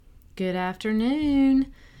Good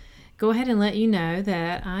afternoon. Go ahead and let you know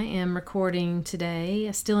that I am recording today,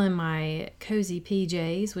 still in my cozy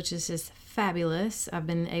PJs, which is just fabulous. I've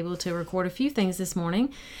been able to record a few things this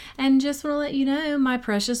morning, and just want to let you know my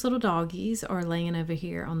precious little doggies are laying over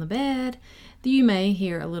here on the bed. You may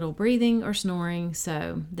hear a little breathing or snoring,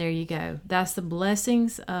 so there you go. That's the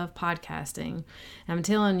blessings of podcasting. I'm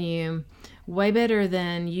telling you, way better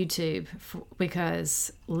than YouTube,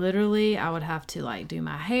 because literally I would have to do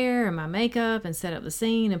my hair and my makeup and set up the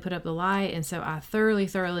scene and put up the light. And so I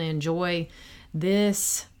thoroughly enjoy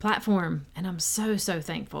this platform, and I'm so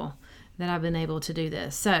thankful that I've been able to do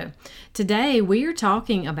this. So today we are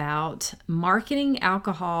talking about marketing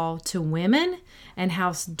alcohol to women and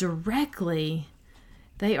how directly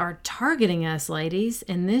they are targeting us, ladies.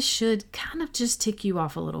 And this should kind of just tick you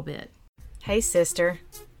off a little bit. Hey sister,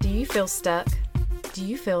 do you feel stuck? Do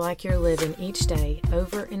you feel like you're living each day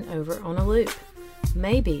over and over on a loop?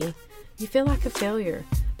 Maybe you feel like a failure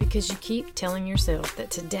because you keep telling yourself that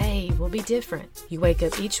today will be different. You wake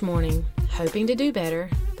up each morning hoping to do better,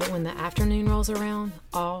 but when the afternoon rolls around,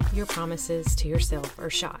 all your promises to yourself are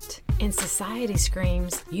shot. And society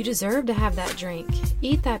screams, you deserve to have that drink,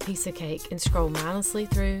 eat that piece of cake, and scroll mindlessly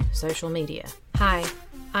through social media. Hi,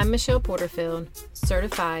 I'm Michelle Porterfield,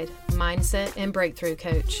 certified mindset and breakthrough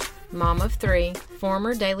coach, mom of 3,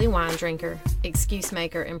 former daily wine drinker, excuse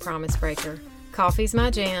maker, and promise breaker. Coffee's my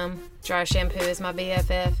jam, dry shampoo is my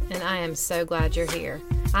BFF, and I am so glad you're here.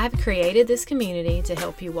 I have created this community to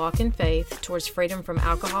help you walk in faith towards freedom from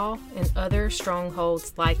alcohol and other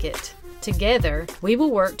strongholds like it. Together, we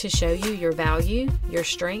will work to show you your value, your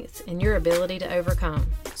strength, and your ability to overcome.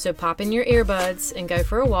 So pop in your earbuds and go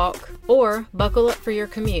for a walk, or buckle up for your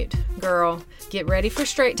commute. Girl, get ready for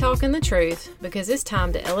straight talk and the truth, because it's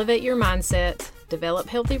time to elevate your mindset, develop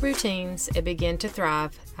healthy routines, and begin to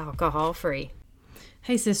thrive alcohol-free.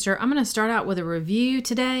 Hey sister, I'm going to start out with a review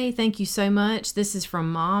today. Thank you so much. This is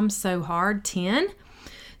from Mom So Hard 10.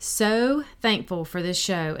 So thankful for this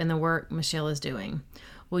show and the work Michelle is doing.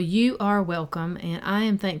 Well, you are welcome, and I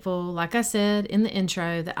am thankful, like I said in the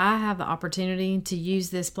intro, that I have the opportunity to use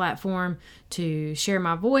this platform to share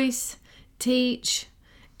my voice, teach,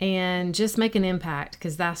 and just make an impact,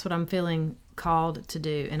 because that's what I'm feeling called to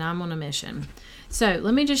do, and I'm on a mission. So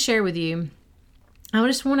let me just share with you. I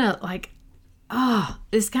just want to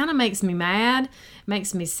this kind of makes me mad,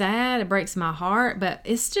 makes me sad, it breaks my heart, but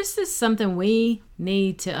it's just something we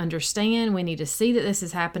need to understand. We need to see that this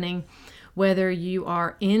is happening, whether you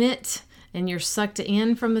are in it and you're sucked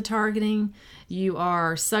in from the targeting, you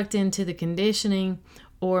are sucked into the conditioning,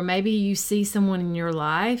 or maybe you see someone in your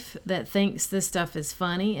life that thinks this stuff is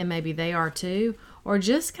funny and maybe they are too, or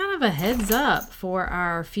just kind of a heads up for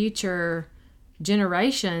our future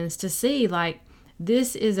generations to see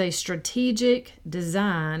this is a strategic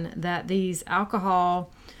design that these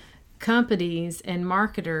alcohol companies and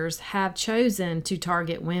marketers have chosen to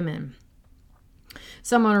target women.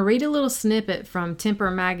 So I'm going to read a little snippet from Temper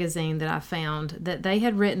magazine that I found that they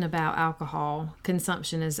had written about alcohol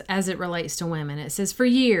consumption as it relates to women. It says, for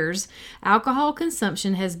years, alcohol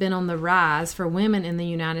consumption has been on the rise for women in the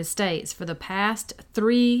United States for the past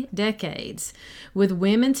 3 decades, with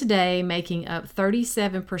women today making up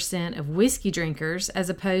 37% of whiskey drinkers as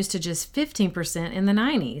opposed to just 15% in the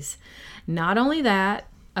 90s. Not only that,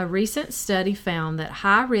 a recent study found that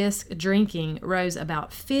high-risk drinking rose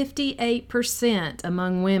about 58%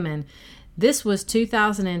 among women. This was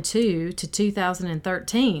 2002 to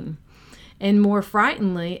 2013. And more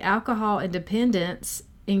frighteningly, alcohol dependence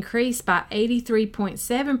increased by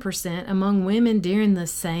 83.7% among women during the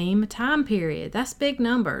same time period. That's big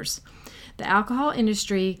numbers. The alcohol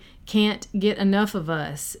industry can't get enough of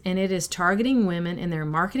us, and it is targeting women in their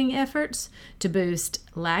marketing efforts to boost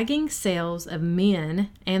lagging sales of men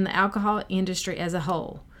and the alcohol industry as a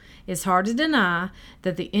whole. It's hard to deny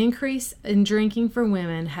that the increase in drinking for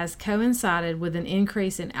women has coincided with an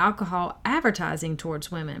increase in alcohol advertising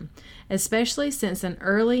towards women, especially since an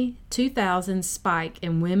early 2000s spike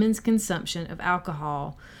in women's consumption of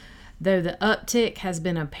alcohol, though the uptick has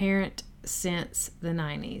been apparent since the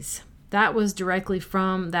 90s. That was directly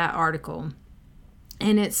from that article.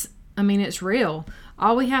 And it's real.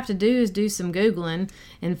 All we have to do is do some Googling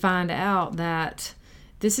and find out that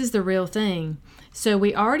this is the real thing. So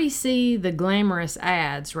we already see the glamorous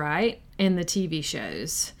ads, right? In the TV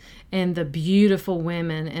shows. And the beautiful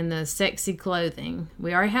women and the sexy clothing.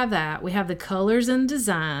 We already have that. We have the colors and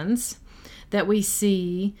designs that we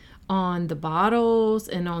see on the bottles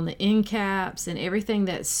and on the end caps and everything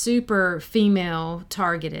that's super female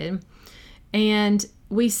targeted. And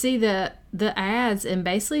we see the ads and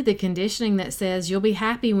basically the conditioning that says you'll be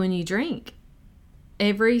happy when you drink.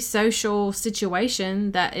 every social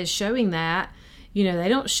situation that is showing that. They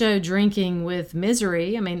don't show drinking with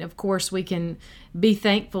misery. I mean, of course, we can be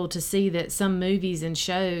thankful to see that some movies and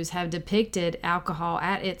shows have depicted alcohol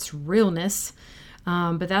at its realness,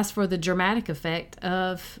 but that's for the dramatic effect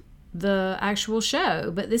of the actual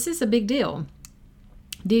show. But this is a big deal.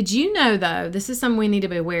 Did you know, though, this is something we need to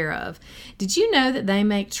be aware of. Did you know that they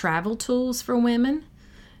make travel tools for women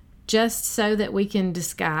just so that we can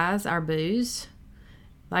disguise our booze?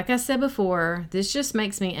 Like I said before, this just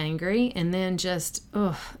makes me angry, and then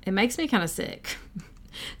it makes me kind of sick.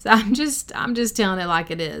 So I'm just telling it like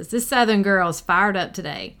it is. This Southern girl is fired up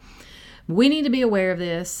today. We need to be aware of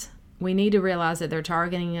this. We need to realize that they're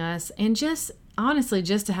targeting us, and just honestly,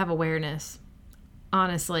 just to have awareness.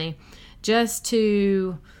 Honestly, just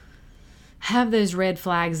to have those red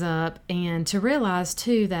flags up, and to realize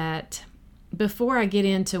too that before I get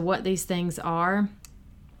into what these things are,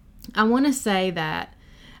 I want to say that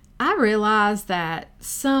I realize that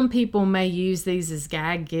some people may use these as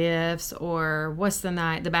gag gifts, or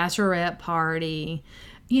the bachelorette party.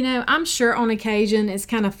 I'm sure on occasion it's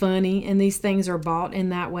kind of funny and these things are bought in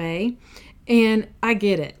that way. And I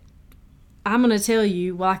get it. I'm going to tell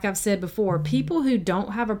you, like I've said before, people who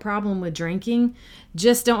don't have a problem with drinking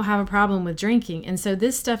just don't have a problem with drinking. And so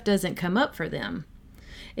this stuff doesn't come up for them.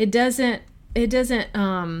 It's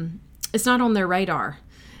not on their radar.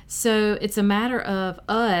 So it's a matter of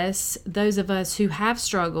us, those of us who have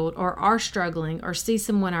struggled or are struggling or see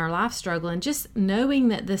someone in our life struggling, just knowing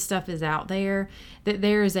that this stuff is out there, that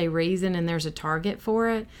there is a reason and there's a target for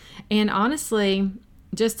it. And honestly,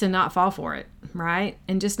 just to not fall for it, right?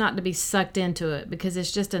 And just not to be sucked into it, because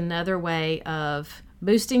it's just another way of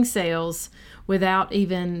boosting sales without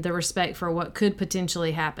even the respect for what could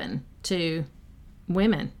potentially happen to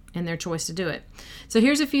women and their choice to do it. So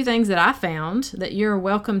here's a few things that I found that you're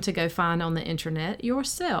welcome to go find on the internet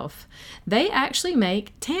yourself. They actually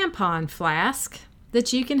make tampon flask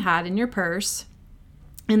that you can hide in your purse.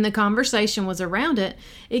 And the conversation was around it.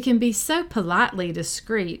 It can be so politely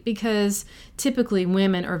discreet, because typically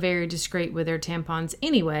women are very discreet with their tampons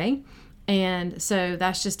anyway. And so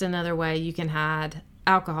that's just another way you can hide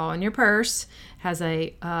alcohol in your purse. Has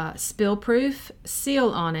a spill-proof seal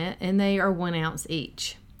on it, and they are 1 ounce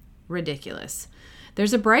each. Ridiculous.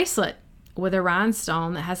 There's a bracelet with a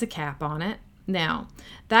rhinestone that has a cap on it. Now,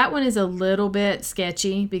 that one is a little bit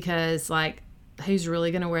sketchy, because who's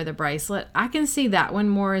really going to wear the bracelet? I can see that one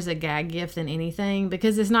more as a gag gift than anything,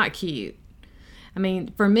 because it's not cute. I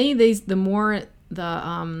mean, for me, the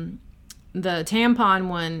tampon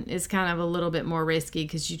one is kind of a little bit more risky,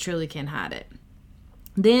 because you truly can hide it.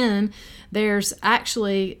 Then there's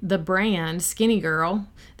actually the brand Skinny Girl.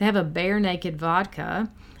 They have a bare naked vodka.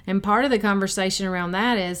 And part of the conversation around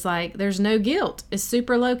that is there's no guilt. It's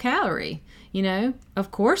super low calorie.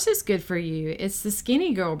 Of course it's good for you. It's the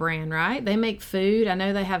Skinny Girl brand, right? They make food. I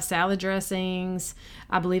know they have salad dressings.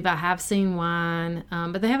 I believe I have seen wine,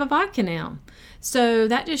 but they have a vodka now. So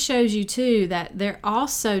that just shows you too that they're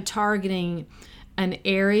also targeting an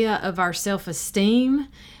area of our self-esteem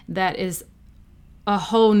that is a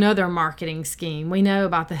whole nother marketing scheme. We know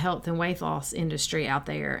about the health and weight loss industry out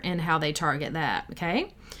there and how they target that,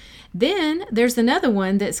 okay? Then there's another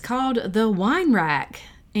one that's called the wine rack.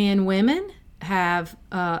 And women have,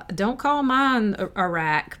 don't call mine a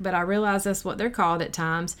rack, but I realize that's what they're called at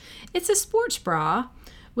times. It's a sports bra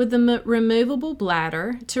with a removable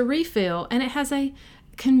bladder to refill, and it has a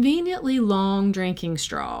conveniently long drinking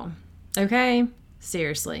straw. Okay?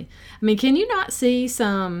 Seriously. I mean, can you not see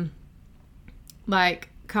some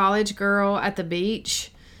college girl at the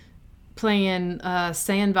beach playing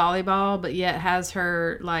sand volleyball, but yet has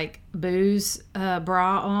her booze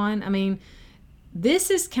bra on? I mean,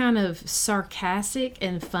 this is kind of sarcastic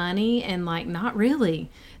and funny and not really.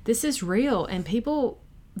 This is real, and people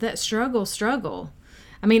that struggle.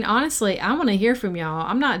 I mean, honestly, I want to hear from y'all.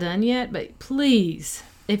 I'm not done yet, but please,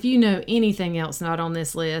 if you know anything else not on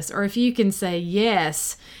this list, or if you can say,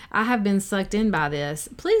 yes, I have been sucked in by this,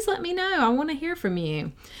 please let me know. I want to hear from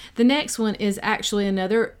you. The next one is actually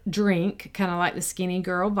another drink, kind of like the Skinny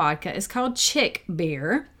Girl vodka. It's called Chick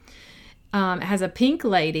Beer. It has a pink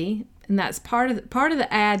lady, and that's part of the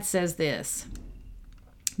ad says this: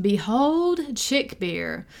 "Behold Chick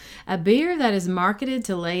Beer, a beer that is marketed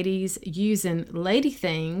to ladies using lady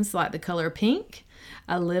things like the color pink,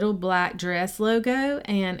 a little black dress logo,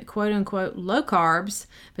 and quote-unquote low carbs,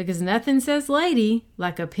 because nothing says lady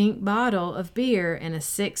like a pink bottle of beer and a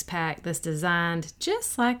 6-pack that's designed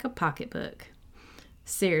just like a pocketbook."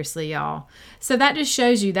 Seriously, y'all. So that just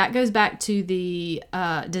shows you, that goes back to the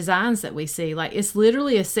designs that we see. Like, it's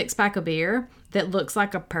literally a 6-pack of beer that looks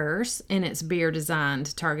like a purse, and it's beer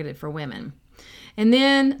designed, targeted for women. And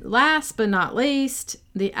then last but not least,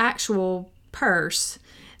 the actual purse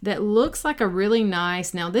that looks like a really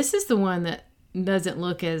nice, now this is the one that doesn't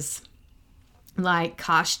look as like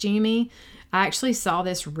costumey. I actually saw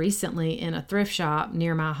this recently in a thrift shop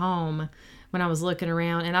near my home when I was looking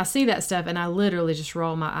around, and I see that stuff and I literally just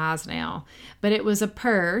roll my eyes now. But it was a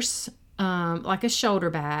purse, like a shoulder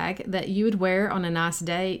bag that you would wear on a nice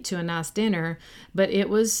date to a nice dinner, but it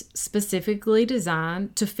was specifically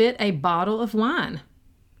designed to fit a bottle of wine,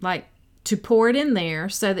 like to pour it in there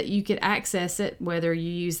so that you could access it, whether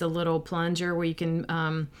you use the little plunger where you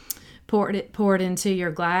can pour it into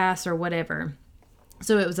your glass or whatever.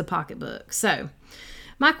 So it was a pocketbook. So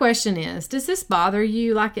my question is, does this bother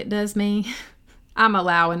you like it does me? I'm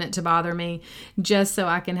allowing it to bother me just so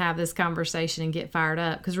I can have this conversation and get fired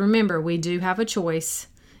up. Because remember, we do have a choice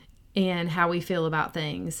in how we feel about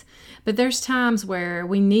things. But there's times where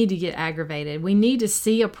we need to get aggravated. We need to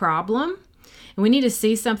see a problem, and we need to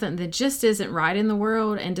see something that just isn't right in the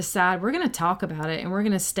world and decide we're going to talk about it, and we're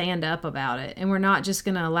going to stand up about it. And we're not just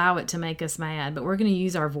going to allow it to make us mad, but we're going to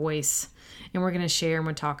use our voice, and we're going to share and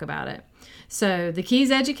we'll talk about it. So the key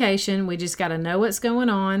is education. We just got to know what's going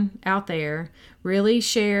on out there, really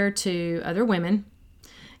share to other women,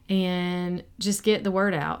 and just get the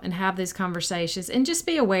word out and have these conversations. And just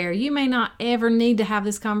be aware, you may not ever need to have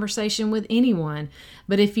this conversation with anyone,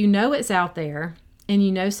 but if you know it's out there and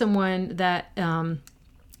you know someone that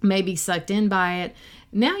may be sucked in by it,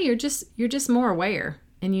 now you're just more aware.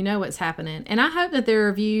 And you know what's happening. And I hope that there are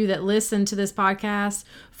of you that listen to this podcast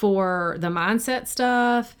for the mindset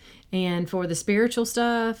stuff and for the spiritual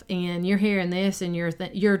stuff, and you're hearing this and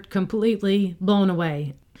you're completely blown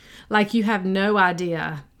away. Like you have no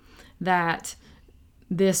idea that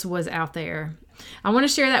this was out there. I want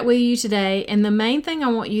to share that with you today. And the main thing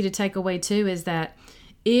I want you to take away too is that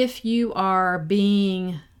if you are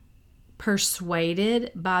being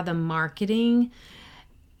persuaded by the marketing,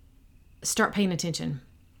 start paying attention.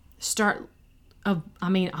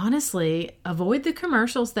 Honestly, avoid the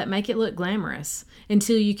commercials that make it look glamorous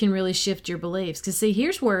until you can really shift your beliefs. Because see,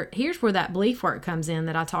 here's where that belief work comes in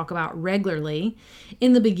that I talk about regularly.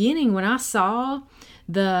 In the beginning, when I saw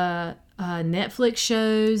the Netflix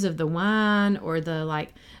shows of the wine or the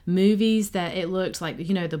like movies that it looked like,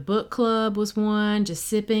 the book club was one, just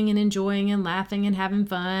sipping and enjoying and laughing and having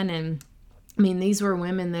fun. And I mean, these were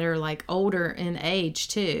women that are like older in age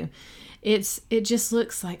too. It just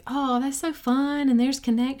looks like, oh, that's so fun and there's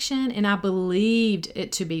connection, and I believed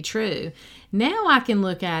it to be true. Now I can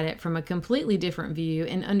look at it from a completely different view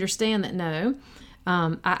and understand that no,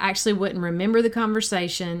 I actually wouldn't remember the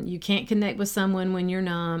conversation. You can't connect with someone when you're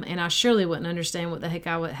numb, and I surely wouldn't understand what the heck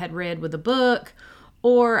I had read with a book,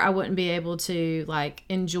 or I wouldn't be able to like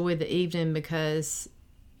enjoy the evening because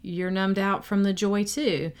you're numbed out from the joy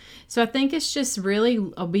too. So I think it's just really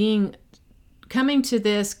coming to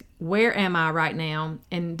this, where am I right now?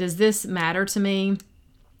 And does this matter to me?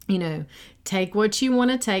 Take what you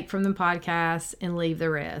want to take from the podcast and leave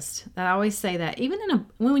the rest. I always say that. Even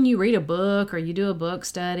when you read a book or you do a book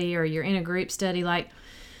study or you're in a group study,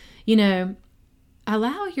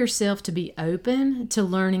 allow yourself to be open to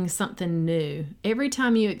learning something new. Every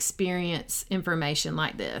time you experience information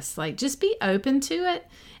like this, just be open to it.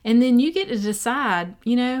 And then you get to decide,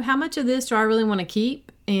 how much of this do I really want to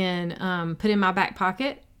keep and put in my back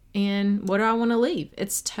pocket, and what do I want to leave?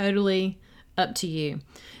 It's totally up to you.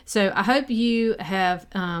 So I hope you have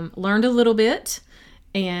learned a little bit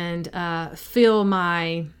and feel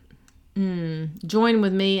my join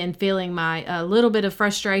with me in feeling my little bit of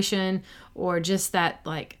frustration, or just that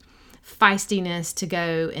like feistiness to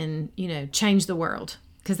go and change the world,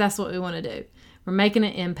 because that's what we want to do. We're making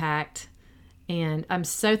an impact, and I'm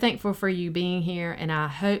so thankful for you being here. And I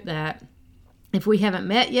hope that if we haven't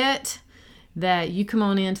met yet, that you come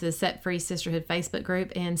on into the Set Free Sisterhood Facebook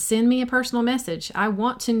group and send me a personal message. I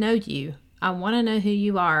want to know you. I want to know who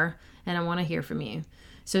you are, and I want to hear from you.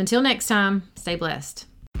 So until next time, stay blessed.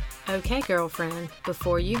 Okay, girlfriend,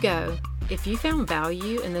 before you go, if you found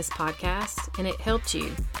value in this podcast and it helped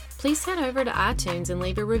you, please head over to iTunes and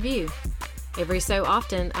leave a review. Every so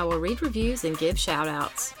often, I will read reviews and give shout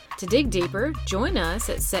outs. To dig deeper, join us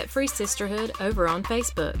at Set Free Sisterhood over on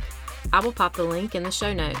Facebook. I will pop the link in the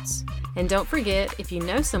show notes. And don't forget, if you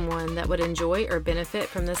know someone that would enjoy or benefit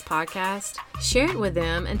from this podcast, share it with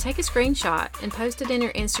them and take a screenshot and post it in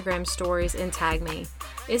your Instagram stories and tag me.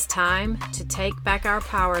 It's time to take back our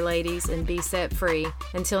power, ladies, and be set free.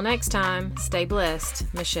 Until next time, stay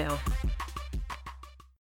blessed. Michelle.